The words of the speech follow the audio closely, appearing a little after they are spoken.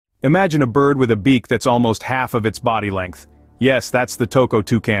Imagine a bird with a beak that's almost half of its body length. Yes, that's the Toco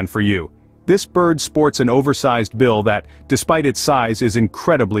toucan for you. This bird sports an oversized bill that, despite its size, is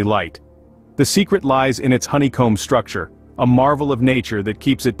incredibly light. The secret lies in its honeycomb structure, a marvel of nature that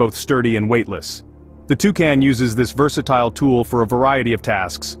keeps it both sturdy and weightless. The toucan uses this versatile tool for a variety of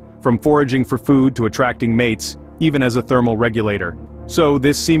tasks, from foraging for food to attracting mates, even as a thermal regulator. So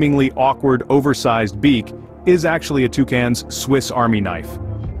this seemingly awkward, oversized beak is actually a toucan's Swiss Army knife.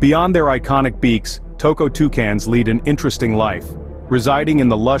 Beyond their iconic beaks, Toco toucans lead an interesting life. Residing in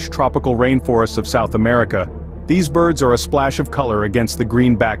the lush tropical rainforests of South America, these birds are a splash of color against the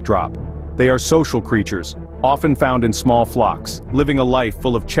green backdrop. They are social creatures, often found in small flocks, living a life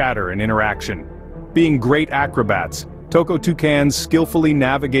full of chatter and interaction. Being great acrobats, Toco toucans skillfully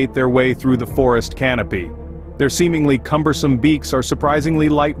navigate their way through the forest canopy. Their seemingly cumbersome beaks are surprisingly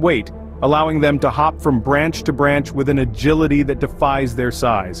lightweight, allowing them to hop from branch to branch with an agility that defies their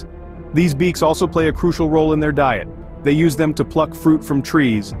size. These beaks also play a crucial role in their diet. They use them to pluck fruit from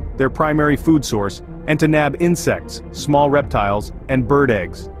trees, their primary food source, and to nab insects, small reptiles, and bird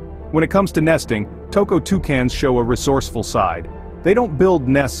eggs. When it comes to nesting, Toco toucans show a resourceful side. They don't build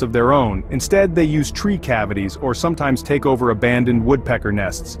nests of their own, instead they use tree cavities or sometimes take over abandoned woodpecker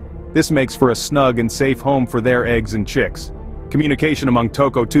nests. This makes for a snug and safe home for their eggs and chicks. Communication among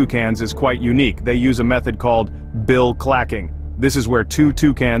Toco toucans is quite unique. They use a method called bill clacking. This is where two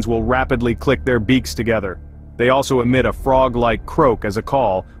toucans will rapidly click their beaks together. They also emit a frog-like croak as a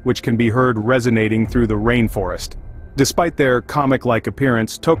call, which can be heard resonating through the rainforest. Despite their comic-like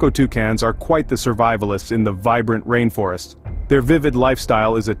appearance, Toco toucans are quite the survivalists in the vibrant rainforest. Their vivid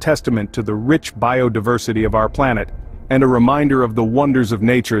lifestyle is a testament to the rich biodiversity of our planet, and a reminder of the wonders of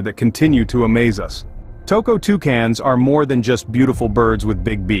nature that continue to amaze us. Toco toucans are more than just beautiful birds with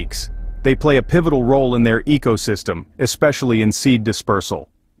big beaks. They play a pivotal role in their ecosystem, especially in seed dispersal.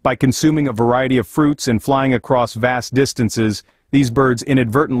 By consuming a variety of fruits and flying across vast distances, these birds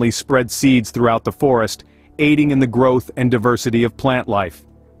inadvertently spread seeds throughout the forest, aiding in the growth and diversity of plant life.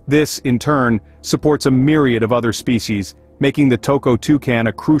 This, in turn, supports a myriad of other species, making the Toco toucan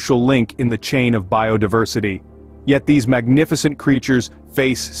a crucial link in the chain of biodiversity. Yet these magnificent creatures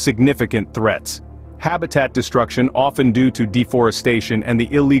face significant threats. Habitat destruction, often due to deforestation and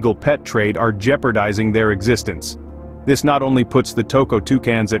the illegal pet trade, are jeopardizing their existence. This not only puts the Toco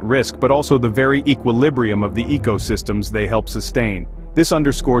toucans at risk but also the very equilibrium of the ecosystems they help sustain. This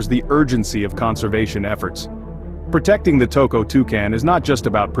underscores the urgency of conservation efforts. Protecting the Toco toucan is not just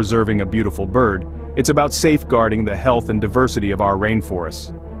about preserving a beautiful bird, it's about safeguarding the health and diversity of our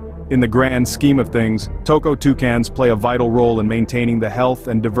rainforests. In the grand scheme of things, Toco toucans play a vital role in maintaining the health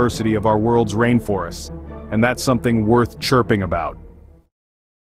and diversity of our world's rainforests, and that's something worth chirping about.